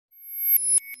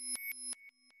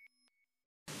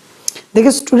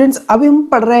देखिए स्टूडेंट्स, अभी हम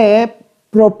पढ़ रहे हैं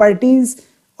properties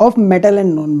of metal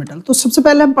and non metal. तो सबसे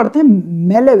पहले हम पढ़ते हैं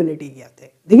मेलेबिलिटी क्या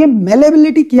है। देखिए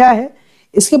मेलेबिलिटी क्या है,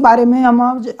 इसके बारे में हम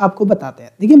आज आपको बताते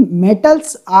हैं। देखिए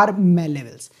मेटल्स आर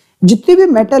मेलेबल्स, जितने भी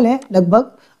मेटल हैं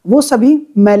लगभग वो सभी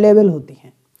मेलेबल होती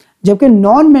हैं, जबकि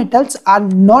non metals are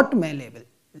not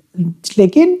malleable.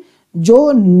 लेकिन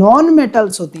जो नॉन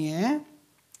मेटल्स होती हैं,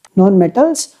 नॉन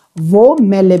मेटल्स, वो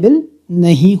मेलेबल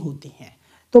नहीं होती हैं।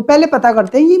 तो पहले पता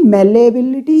करते हैं ये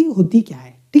मेलेबिलिटी होती क्या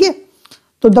है। ठीक है,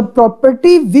 तो the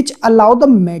property which allow the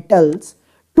metals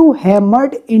to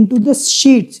hammered into the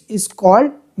sheets is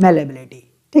called malleability.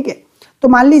 ठीक है, तो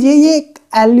मान लीजिए ये एक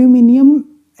एल्यूमिनियम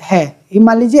है, ये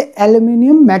मान लीजिए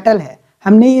एल्यूमिनियम मेटल है,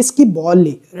 हमने इसकी बॉल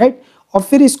ली, राइट, और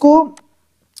फिर इसको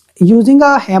यूजिंग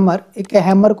अ हैमर, एक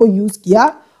हैमर को यूज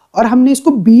किया और हमने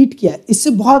इसको बीट किया,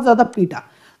 इससे बहुत ज्यादा पीटा,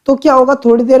 तो क्या होगा,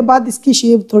 थोड़ी देर बाद इसकी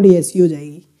शेप थोड़ी ऐसी हो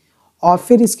जाएगी और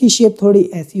फिर इसकी शेप थोड़ी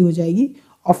ऐसी हो जाएगी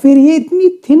और फिर ये इतनी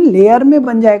थिन लेयर में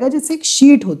बन जाएगा जैसे एक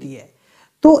शीट होती है।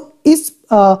 तो इस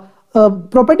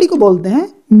प्रॉपर्टी को बोलते हैं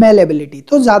मेलेबिलिटी।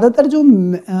 तो ज्यादातर जो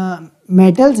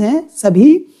मेटल्स हैं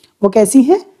सभी वो कैसी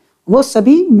हैं, वो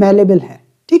सभी मेलेबल हैं।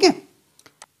 ठीक है,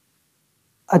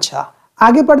 अच्छा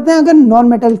आगे पढ़ते हैं। अगर नॉन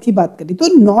मेटल की बात करें तो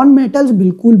नॉन मेटल्स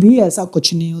बिल्कुल भी ऐसा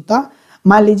कुछ नहीं होता।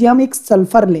 मान लीजिए हम एक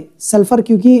सल्फर ले, सल्फर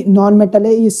क्योंकि नॉन मेटल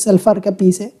है, ये सल्फर का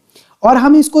पीस है, और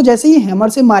हम इसको जैसे ही हैमर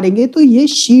से मारेंगे तो ये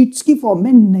शीट्स की फॉर्म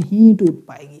में नहीं टूट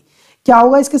पाएगी। क्या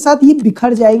होगा, इसके साथ ये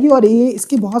बिखर जाएगी और ये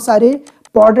इसके बहुत सारे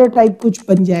पाउडर टाइप कुछ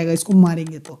बन जाएगा इसको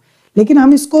मारेंगे तो। लेकिन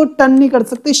हम इसको टर्न नहीं कर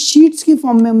सकते, शीट्स की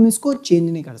फॉर्म में हम इसको चेंज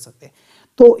नहीं कर सकते।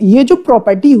 तो ये जो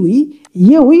प्रॉपर्टी हुई,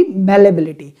 ये हुई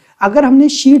मेलेबिलिटी। अगर हमने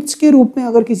शीट्स के रूप में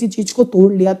अगर किसी चीज को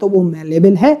तोड़ लिया तो वो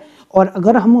मेलेबल है, और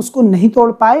अगर हम उसको नहीं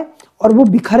तोड़ पाए और वो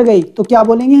बिखर गई तो क्या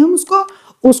बोलेंगे हम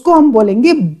उसको हम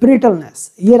बोलेंगे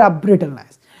ब्रिटलनेस। ये रहा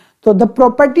ब्रिटलनेस। तो the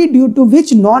property due to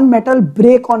which non metal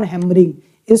break on hammering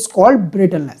is called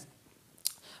brittleness.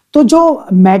 तो जो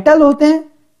मेटल होते हैं,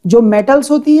 जो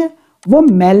मेटल्स होती हैं वो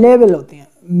मेलेबल होती हैं,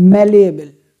 मेलेबल।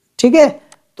 ठीक है,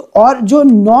 तो और जो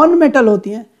नॉन मेटल होती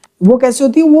हैं वो कैसे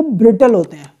होती है, वो ब्रिटल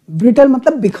होते हैं। ब्रिटल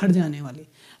मतलब बिखर जाने वाली।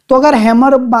 तो अगर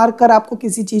हैमर मार कर आपको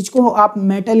किसी चीज को आप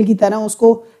मेटल की तरह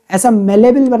उसको ऐसा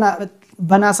मेलेबल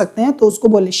बना सकते हैं, तो उसको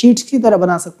बोले शीट्स की तरह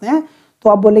बना सकते हैं, तो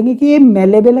आप बोलेंगे कि ये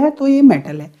मेलेबल है तो ये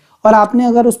मेटल है। और आपने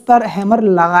अगर उस पर हैमर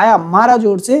लगाया, मारा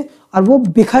जोर से, और वो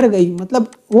बिखर गई, मतलब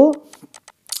वो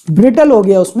ब्रिटल हो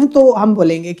गया उसमें, तो हम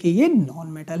बोलेंगे कि ये नॉन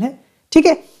मेटल है। ठीक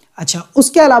है, अच्छा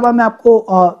उसके अलावा मैं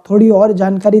आपको थोड़ी और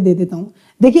जानकारी दे देता हूँ।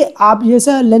 देखिए आप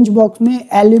जैसा लंच बॉक्स में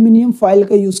एल्यूमिनियम फॉइल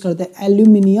का यूज करते हैं,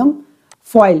 एल्यूमिनियम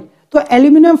फॉइल। तो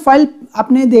एल्यूमिनियम फॉइल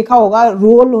आपने देखा होगा,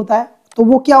 रोल होता है, तो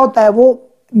वो क्या होता है, वो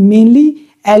मेनली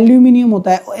एल्यूमिनियम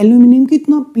होता है। एल्यूमिनियम की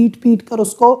इतना पीट कर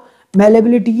उसको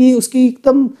मेलेबिलिटी की उसकी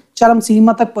एकदम चरम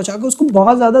सीमा तक पहुंचा के उसको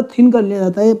बहुत ज्यादा थिन कर लिया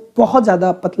जाता है, बहुत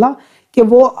ज्यादा पतला, कि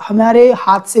वो हमारे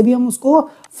हाथ से भी हम उसको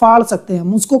फाड़ सकते हैं,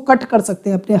 हम उसको कट कर सकते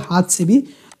हैं अपने हाथ से भी।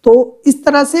 तो इस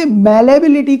तरह से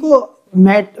मेलेबिलिटी को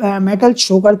मेटल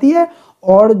शो करती है,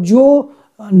 और जो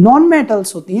नॉन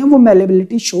मेटल्स होती हैं वो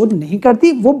मेलेबिलिटी शो नहीं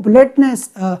करती, वो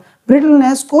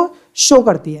ब्रिटलनेस को शो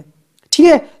करती है। ठीक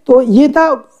है, तो ये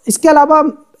था। इसके अलावा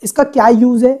इसका क्या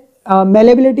यूज है,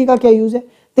 मेलेबिलिटी का क्या यूज है,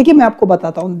 देखिए मैं आपको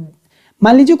बताता हूँ।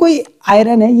 मान लीजिए कोई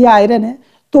आयरन है, ये आयरन है,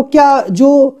 तो क्या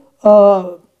जो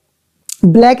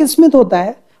ब्लैक स्मिथ होता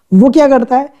है वो क्या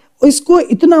करता है, इसको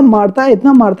इतना मारता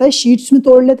है, शीट्स में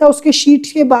तोड़ लेता है, उसके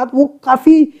शीट्स के बाद वो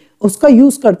काफी उसका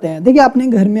यूज करते हैं। देखिए आपने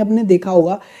घर में अपने देखा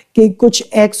होगा कि कुछ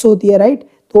एक्स होती है, राइट,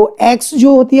 तो एक्स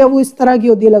जो होती है वो इस तरह की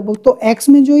होती है लगभग। तो एक्स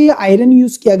में जो ये आयरन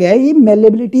यूज किया गया है, ये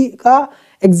मेलेबिलिटी का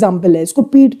एग्जाम्पल है। इसको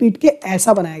पीट के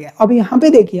ऐसा बनाया गया। अब यहाँ पे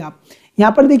देखिए आप,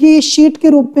 यहाँ पर देखिए ये शीट के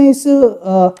रूप में इस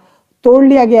तोड़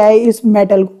लिया गया है इस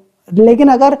मेटल को। लेकिन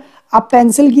अगर आप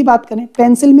पेंसिल की बात करें,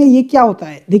 पेंसिल में ये क्या होता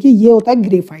है, देखिए ये होता है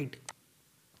ग्रेफाइट।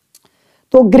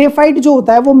 तो ग्रेफाइट जो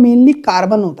होता है वो मेनली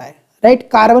कार्बन होता है, राइट।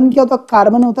 कार्बन क्या होता है,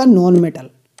 कार्बन होता है नॉन मेटल।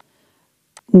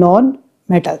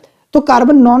 तो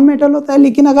कार्बन नॉन मेटल होता है,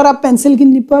 लेकिन अगर आप पेंसिल की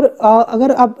निप पर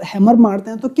अगर आप हैमर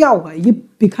मारते हैं तो क्या होगा, ये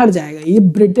बिखर जाएगा, ये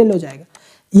ब्रिटल हो जाएगा,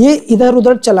 ये इधर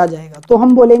उधर चला जाएगा। तो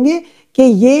हम बोलेंगे कि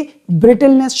ये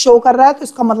ब्रिटलनेस शो कर रहा है, तो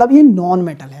इसका मतलब ये नॉन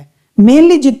मेटल है।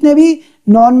 मेनली जितने भी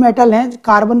नॉन मेटल हैं,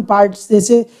 कार्बन पार्ट्स,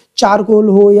 जैसे चारकोल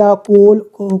हो या कोल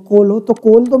हो, तो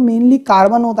कोल तो मेनली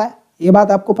कार्बन होता है, ये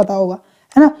बात आपको पता होगा,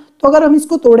 है ना। तो अगर हम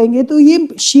इसको तोड़ेंगे तो ये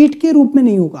शीट के रूप में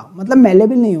नहीं होगा, मतलब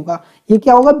मेलेबल नहीं होगा, ये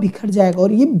क्या होगा, बिखर जाएगा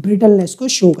और ये ब्रिटलनेस को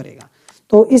शो करेगा।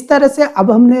 तो इस तरह से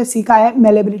अब हमने सीखा है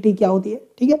मेलेबिलिटी क्या होती है।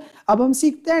 ठीक है, अब हम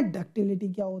सीखते हैं डक्टिलिटी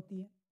क्या होती है।